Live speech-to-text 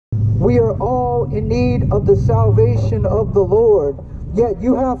We are all in need of the salvation of the Lord. Yet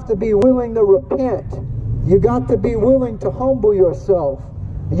you have to be willing to repent. You got to be willing to humble yourself.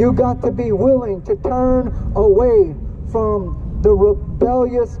 You got to be willing to turn away from the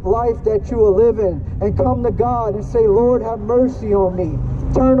rebellious life that you are living and come to God and say, Lord, have mercy on me.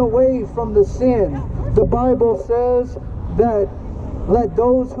 Turn away from the sin. The Bible says that let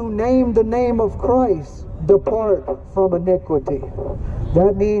those who name the name of Christ depart from iniquity.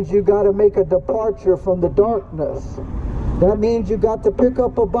 That means you got to make a departure from the darkness. That means you got to pick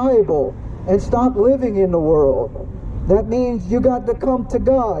up a Bible and stop living in the world. That means you got to come to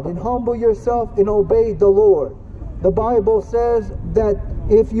God and humble yourself and obey the Lord. The Bible says that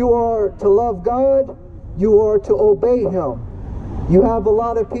if you are to love God, you are to obey Him. You have a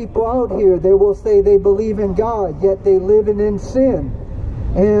lot of people out here, they will say they believe in God, yet they live in sin.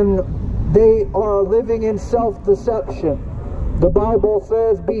 And they are living in self-deception. The Bible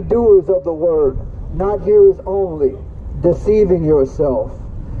says, be doers of the word, not hearers only, deceiving yourself.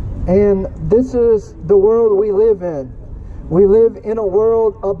 And this is the world we live in. We live in a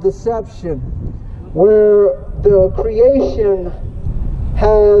world of deception, where the creation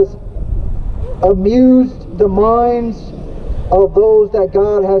has amused the minds of those that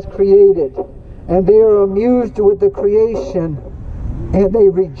God has created. And they are amused with the creation, and they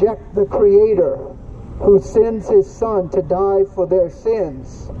reject the Creator, who sends His Son to die for their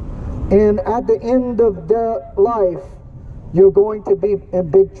sins. And at the end of their life, you're going to be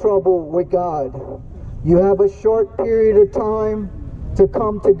in big trouble with God. You have a short period of time to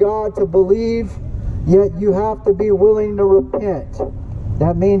come to God, to believe, yet you have to be willing to repent.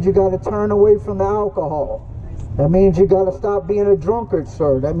 That means you got to turn away from the alcohol. That means you got to stop being a drunkard,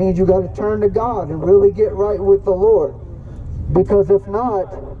 sir. That means you got to turn to God and really get right with the Lord. Because if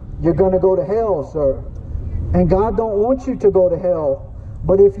not, you're going to go to hell, sir. And God don't want you to go to hell.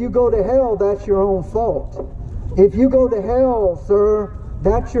 But if you go to hell, that's your own fault. If you go to hell, sir,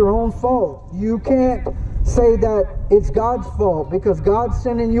 that's your own fault. You can't say that it's God's fault because God's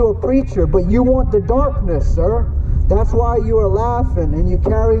sending you a preacher, but you want the darkness, sir. That's why you are laughing and you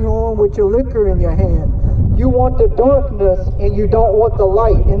carrying on with your liquor in your hand. You want the darkness and you don't want the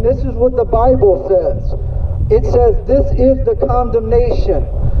light. And this is what the Bible says. It says, this is the condemnation,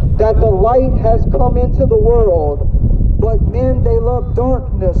 that the light has come into the world, but men, they love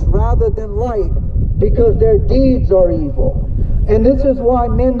darkness rather than light, because their deeds are evil. And this is why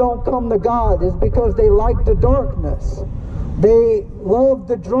men don't come to God, is because they like the darkness. They love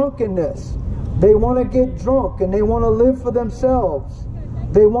the drunkenness. They want to get drunk and they want to live for themselves.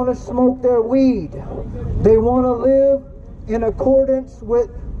 They want to smoke their weed. They want to live in accordance with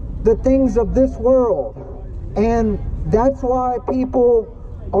the things of this world. And that's why people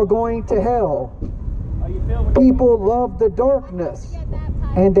are going to hell. People love the darkness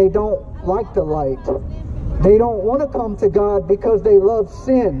and they don't like the light. They don't want to come to God because they love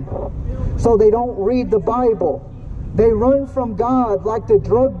sin. So they don't read the Bible. They run from God like the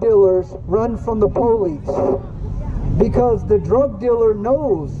drug dealers run from the police. Because the drug dealer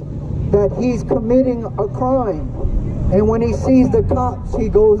knows that he's committing a crime. And when he sees the cops, he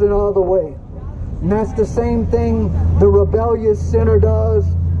goes another way. And that's the same thing the rebellious sinner does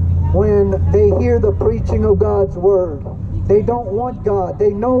when they hear the preaching of God's word. They don't want God.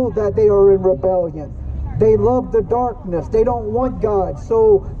 They know that they are in rebellion. They love the darkness. They don't want God,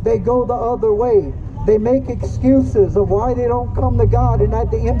 so they go the other way. They make excuses of why they don't come to God, and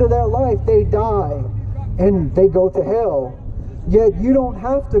at the end of their life, they die and they go to hell. Yet you don't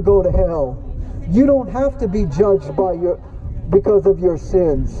have to go to hell. You don't have to be judged because of your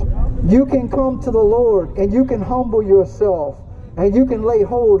sins. You can come to the Lord and you can humble yourself and you can lay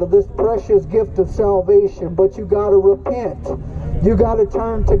hold of this precious gift of salvation, but you got to repent. You got to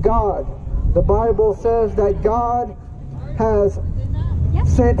turn to God. The Bible says that God has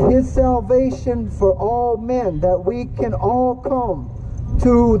sent His salvation for all men, that we can all come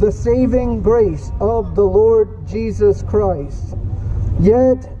to the saving grace of the Lord Jesus Christ.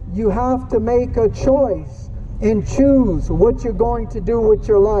 Yet you have to make a choice and choose what you're going to do with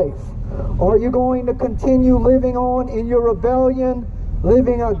your life. Are you going to continue living on in your rebellion,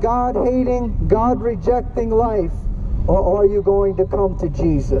 living a God-hating, God-rejecting life? Or are you going to come to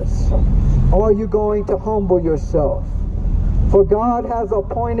Jesus? Are you going to humble yourself? For God has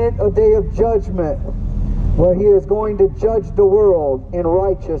appointed a day of judgment where He is going to judge the world in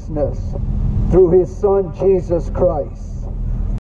righteousness through His Son, Jesus Christ.